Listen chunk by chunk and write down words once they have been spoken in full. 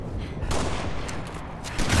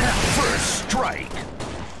strike.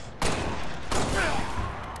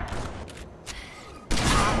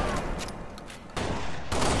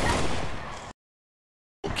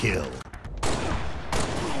 Kill.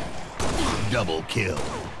 Double kill.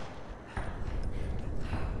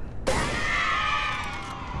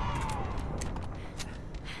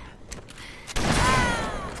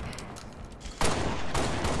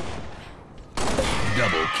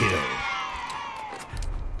 Double kill.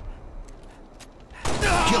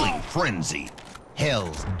 Killing frenzy.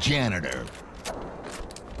 Hell's janitor.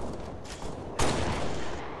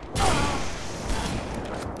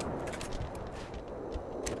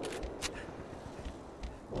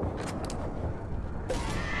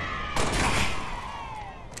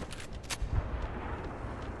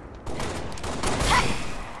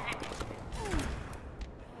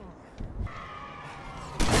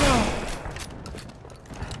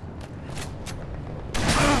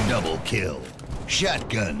 Double kill.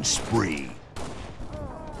 Shotgun spree.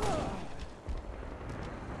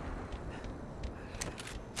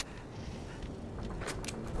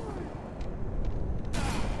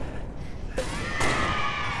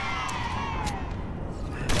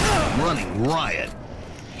 Running riot.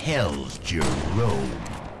 Hell's Jerome.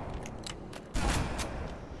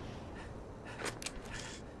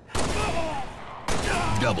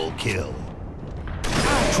 Double kill.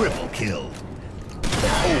 Triple kill.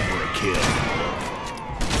 Overkill.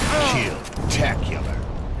 Kill-tacular.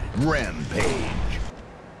 Rampage.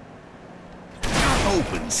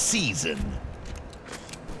 Open season.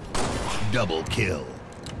 Double kill.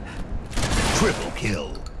 Triple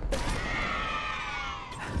kill.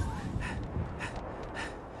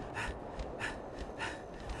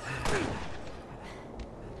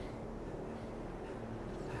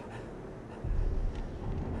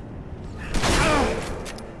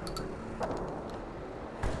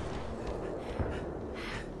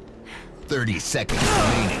 Thirty seconds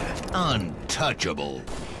remaining. Untouchable.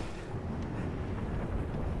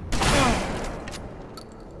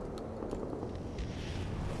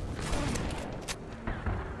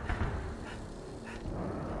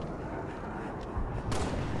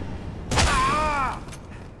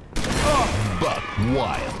 Buck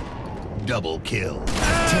wild. Double kill.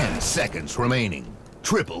 10 seconds remaining.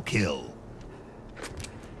 Triple kill.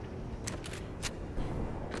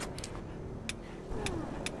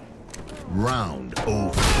 Round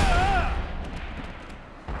over.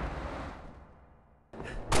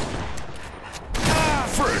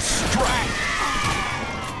 First strike.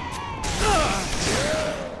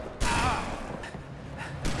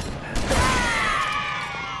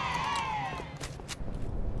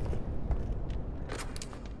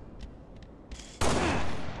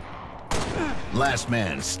 Last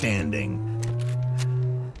man standing.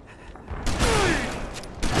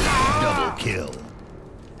 Double kill.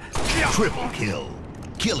 Triple kill.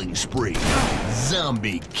 Killing spree.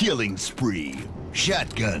 Zombie killing spree.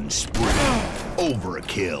 Shotgun spree.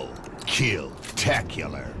 Overkill.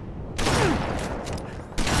 Kill-tacular.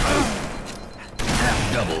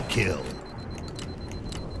 Double kill.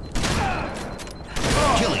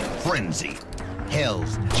 Killing frenzy.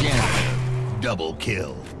 Hell's janitor. Double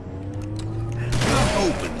kill.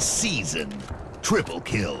 Open season. Triple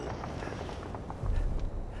kill.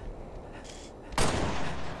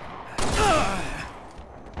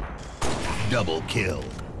 Double kill.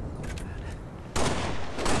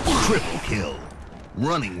 Triple kill.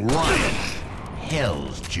 Running riot.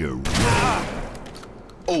 Hell's Jerome.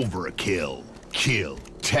 Overkill.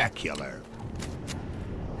 Kill-tacular.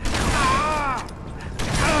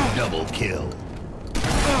 Double kill.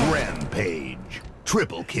 Rampage.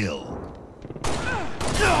 Triple kill.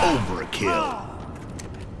 Overkill.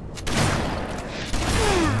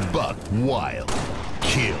 Buck wild.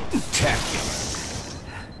 Kill-tacular.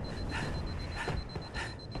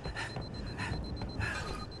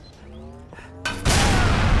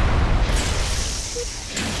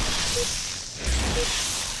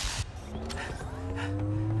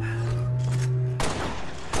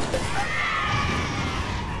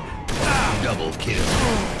 Double kill.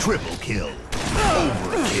 Triple kill.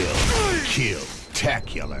 Overkill.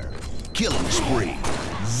 Kill-tacular. Killing spree.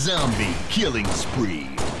 Zombie killing spree.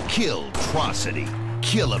 Kill-trocity.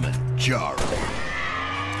 Kilimanjaro.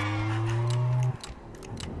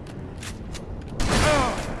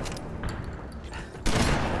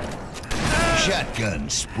 Shotgun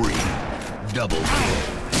spree. Double kill.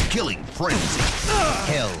 Killing frenzy.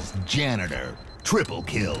 Hell's janitor. Triple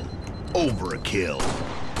kill. Overkill.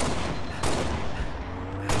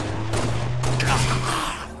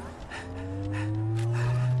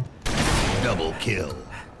 Double kill.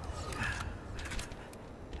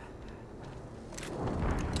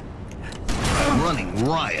 Running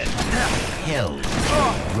riot. Hell's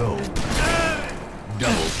road.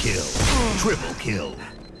 Double kill. Triple kill.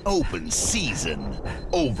 Open season.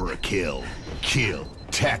 Overkill.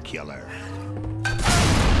 Kill-tacular.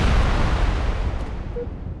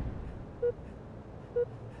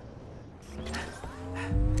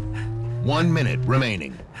 One minute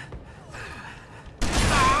remaining.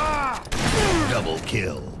 Double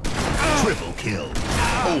kill. Triple kill.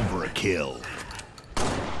 Overkill.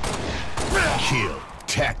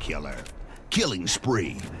 Kill-tacular. Killing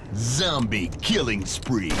spree. Zombie killing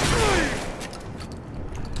spree.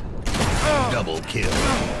 Double kill.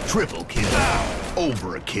 Triple kill.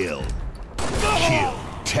 Overkill.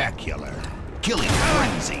 Kill-tacular. Killing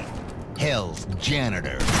frenzy. Hell's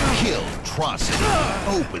janitor. Kill-trocity.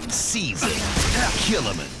 Open season.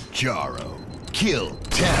 Kilimanjaro.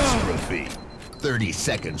 Kill-tastrophe. 30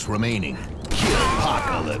 seconds remaining.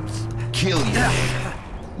 Kill-apocalypse. Kill unit.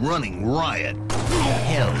 Running riot.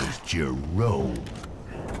 Hell's Jerome.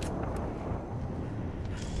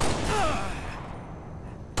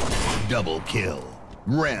 Double kill.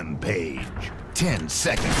 Rampage. 10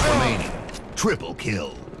 seconds remaining. Triple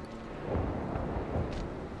kill.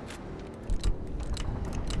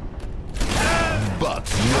 Buck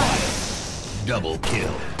wild. Double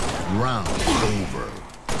kill. Round over.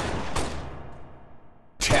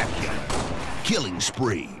 Tacular. Killing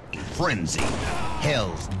spree. Frenzy.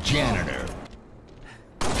 Hell's janitor.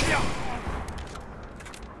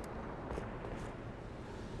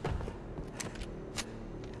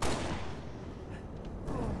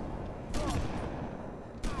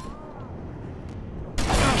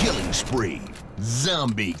 Killing spree.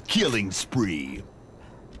 Zombie killing spree.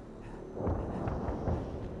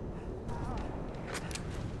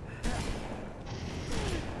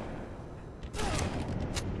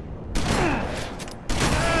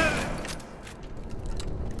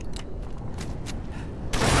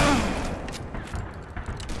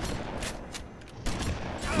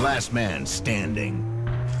 Last man standing.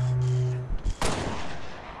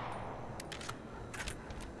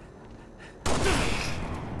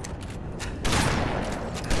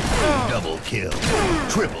 Double kill.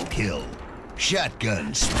 Triple kill.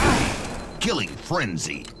 Shotgun spree. Killing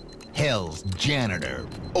frenzy. Hell's janitor.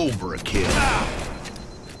 Overkill.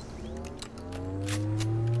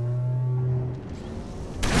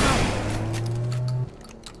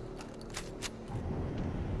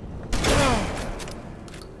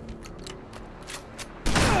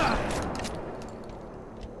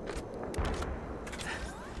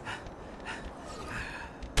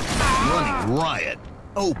 Running riot.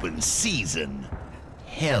 Open season.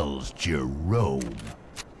 Hell's Jerome.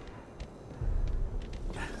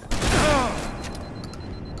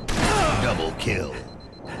 Double kill.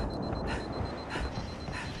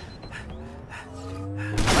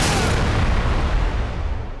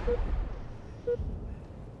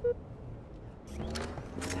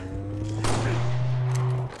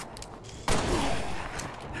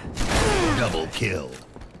 Double kill.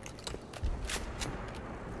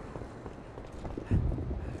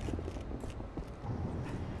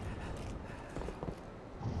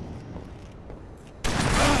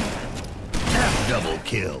 Double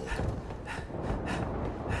kill.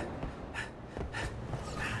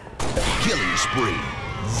 Killing spree.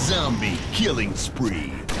 Zombie killing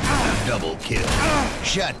spree. Double kill.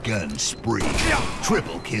 Shotgun spree.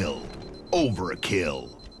 Triple kill. Overkill.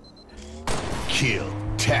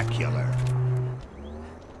 Kill-tacular.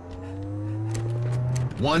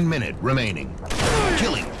 1 minute remaining.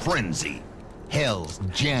 Killing frenzy. Hell's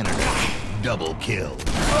janitor. Double kill.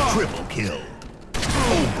 Triple kill.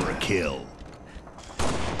 Overkill.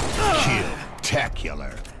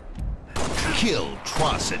 Kill-tacular.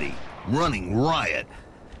 Kill-trocity. Running riot.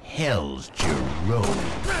 Hell's Jerome.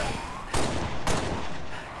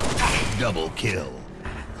 Double kill.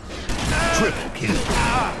 Triple kill.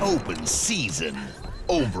 Open season.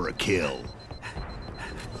 Overkill.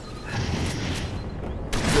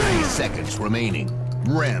 30 seconds remaining.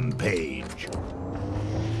 Rampage.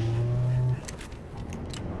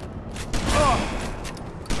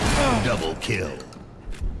 Double kill.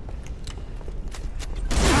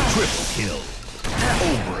 Triple kill.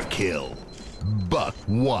 Overkill. Buck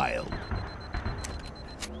wild.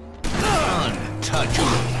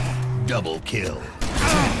 Untouchable. Double kill.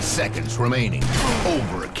 10 seconds remaining.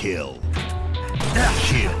 Overkill.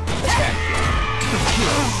 Kill-tacular.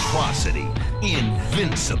 Kill-trocity.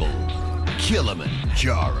 Invincible.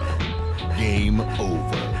 Kilimanjaro. Game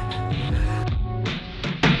over.